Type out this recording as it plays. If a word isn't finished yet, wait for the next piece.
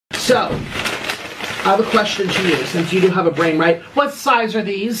So, I have a question to you, since you do have a brain, right? What size are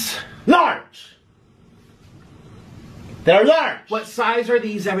these? Large. They're large. What size are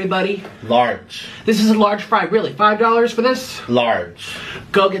these, everybody? Large. This is a large fry, really. $5 for this? Large.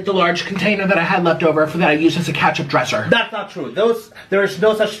 Go get the large container that I had left over for that I used as a ketchup dresser. That's not true. There is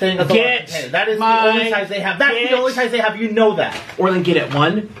no such thing as a large container. That is the only size they have. That's the only size they have. You know that. Or then get it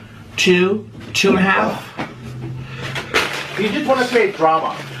 1, 2, 2.5. You just want to create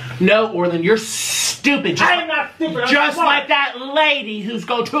drama. No, or then you're stupid. I am not stupid. Just like that lady who's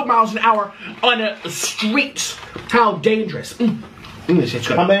going 2 miles an hour on a street. How dangerous. This is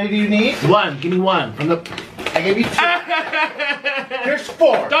good. How many do you need? 1. Give me 1. From the. I gave you 2. Here's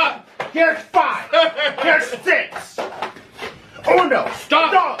 4. Stop. Here's 5. Here's 6. Uno.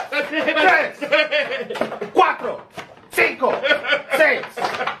 Stop. 2, 3, 4, 5, 6,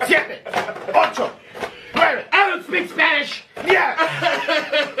 7, 8, 9. I don't speak Spanish. Yeah.